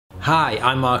Hi,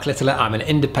 I'm Mark Littler. I'm an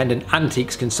independent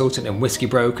antiques consultant and whiskey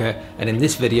broker, and in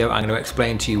this video I'm going to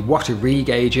explain to you what a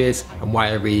regauge is and why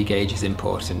a regauge is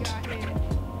important.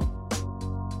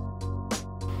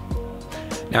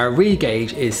 Now, a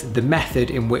regauge is the method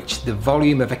in which the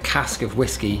volume of a cask of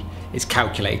whiskey is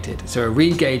calculated. So a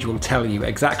regauge will tell you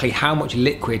exactly how much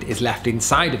liquid is left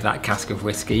inside of that cask of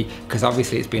whiskey, because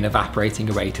obviously it's been evaporating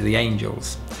away to the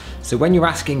angels. So when you're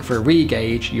asking for a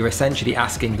regauge, you're essentially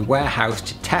asking the warehouse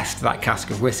to test that cask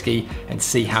of whiskey and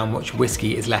see how much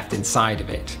whiskey is left inside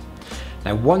of it.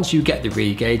 Now, once you get the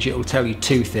regauge, it will tell you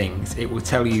two things. It will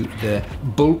tell you the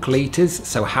bulk litres,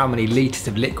 so how many litres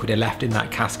of liquid are left in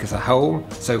that cask as a whole.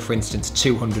 So for instance,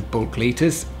 200 bulk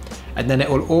litres. And then it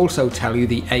will also tell you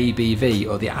the ABV,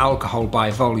 or the alcohol by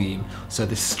volume, so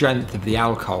the strength of the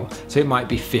alcohol. So it might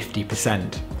be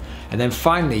 50%. And then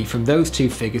finally, from those two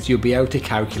figures, you'll be able to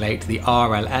calculate the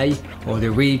RLA, or the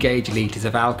regauge litres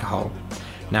of alcohol.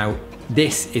 Now,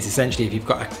 this is essentially if you've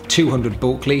got 200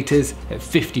 bulk litres, at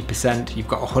 50%, you've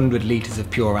got 100 litres of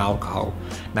pure alcohol.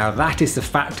 Now, that is the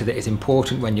factor that is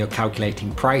important when you're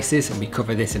calculating prices, and we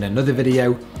cover this in another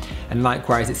video. And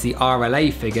likewise, it's the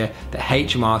RLA figure that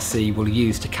HMRC will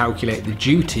use to calculate the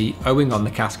duty owing on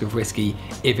the cask of whiskey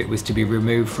if it was to be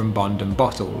removed from bond and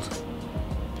bottled.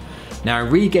 Now, a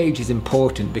regauge is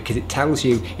important because it tells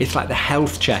you, it's like the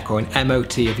health check or an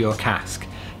MOT of your cask.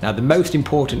 Now, the most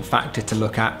important factor to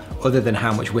look at, other than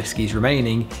how much whiskey is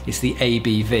remaining, is the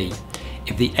ABV.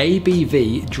 If the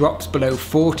ABV drops below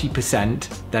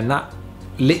 40%, then that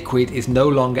liquid is no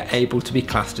longer able to be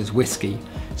classed as whiskey.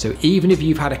 So even if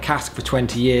you've had a cask for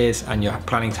 20 years and you're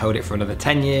planning to hold it for another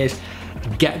 10 years,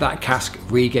 get that cask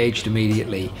regauged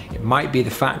immediately. It might be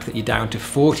the fact that you're down to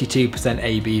 42%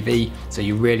 ABV, so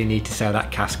you really need to sell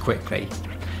that cask quickly.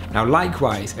 Now,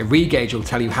 likewise, a regauge will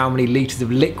tell you how many litres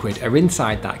of liquid are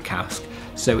inside that cask.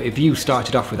 So if you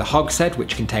started off with a hogshead,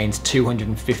 which contains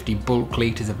 250 bulk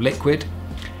litres of liquid,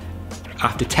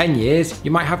 after 10 years,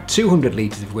 you might have 200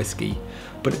 litres of whiskey.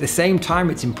 But at the same time,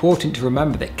 it's important to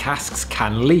remember that casks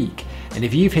can leak. And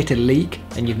if you've hit a leak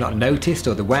and you've not noticed,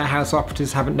 or the warehouse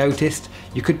operatives haven't noticed,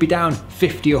 you could be down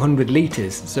 50 or 100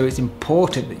 litres. So it's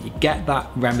important that you get that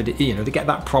remedy, to get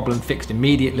that problem fixed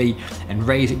immediately and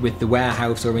raise it with the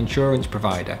warehouse or insurance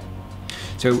provider.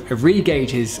 So a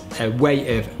regauge is a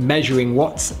way of measuring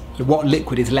what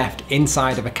liquid is left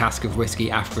inside of a cask of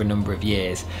whiskey after a number of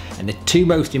years. And the two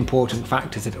most important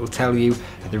factors that it will tell you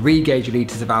are the regauge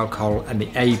litres of alcohol and the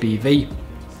ABV.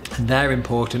 And they're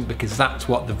important because that's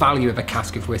what the value of a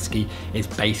cask of whiskey is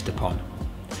based upon.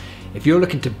 If you're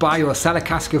looking to buy or sell a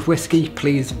cask of whiskey,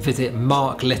 please visit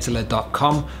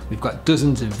marklittler.com. We've got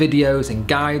dozens of videos and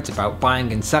guides about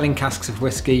buying and selling casks of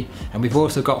whiskey, and we've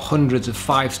also got hundreds of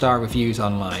 5-star reviews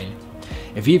online.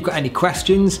 If you've got any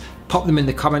questions, pop them in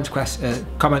the comments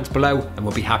below and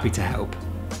we'll be happy to help.